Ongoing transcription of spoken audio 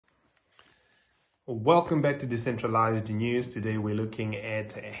Welcome back to Decentralized News. Today we're looking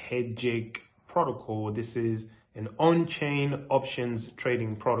at a Hegic protocol. This is an on-chain options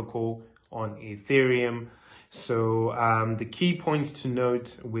trading protocol on Ethereum. So the key points to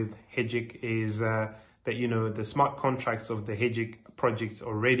note with Hegic is that, the smart contracts of the Hegic project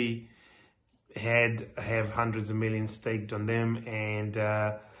already have hundreds of millions staked on them. And,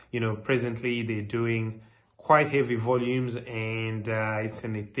 presently they're doing quite heavy volumes, and it's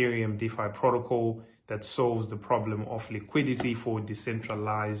an Ethereum DeFi protocol that solves the problem of liquidity for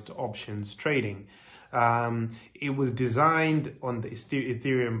decentralized options trading. It was designed on the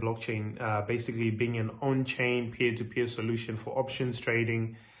Ethereum blockchain, basically being an on-chain peer-to-peer solution for options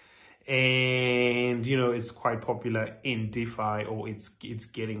trading. And it's quite popular in DeFi, or it's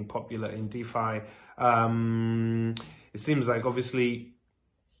getting popular in DeFi. It seems like obviously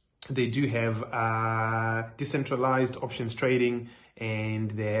they do have decentralized options trading, and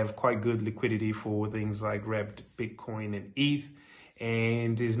they have quite good liquidity for things like Wrapped, Bitcoin, and ETH,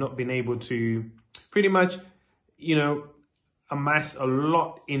 and has not been able to pretty much, amass a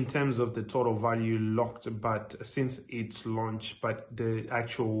lot in terms of the total value locked, but since its launch, but the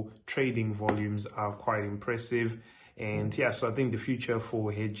actual trading volumes are quite impressive. And yeah, so I think the future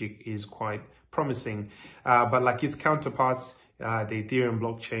for Hegic is quite promising. But like its counterparts, the Ethereum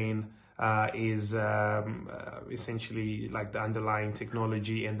blockchain is essentially like the underlying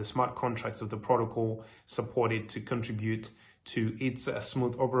technology, and the smart contracts of the protocol supported to contribute to its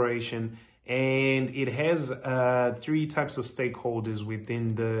smooth operation. And it has three types of stakeholders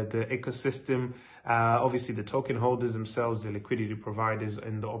within the ecosystem. Obviously, the token holders themselves, the liquidity providers,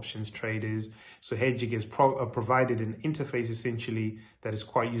 and the options traders. So Hegic has provided an interface essentially that is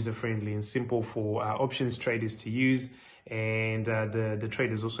quite user-friendly and simple for options traders to use. And the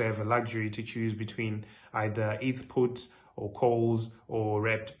traders also have a luxury to choose between either ETH puts or calls or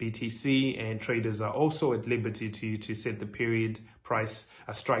wrapped BTC, and traders are also at liberty to set the period price,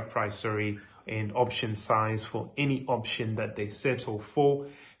 a strike price, and option size for any option that they settle for.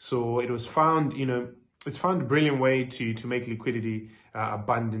 So it was found, it's found a brilliant way to make liquidity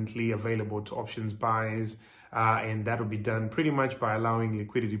abundantly available to options buyers. And that will be done pretty much by allowing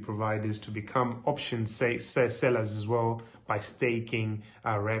liquidity providers to become option sellers as well by staking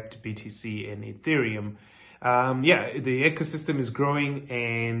wrapped BTC and Ethereum. The ecosystem is growing,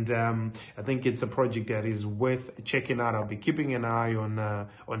 and I think it's a project that is worth checking out. I'll be keeping an eye on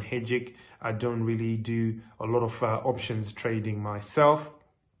Hegic. I don't really do a lot of options trading myself,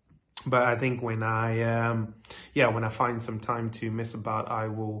 but I think when I find some time to mess about, I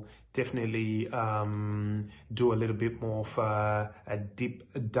will definitely do a little bit more of a deep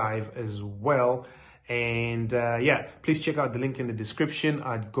dive as well. And please check out the link in the description.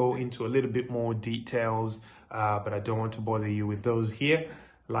 I'd go into a little bit more details, but I don't want to bother you with those here.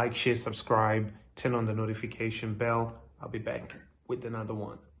 Like, share, subscribe, turn on the notification bell. I'll be back with another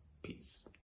one. Peace.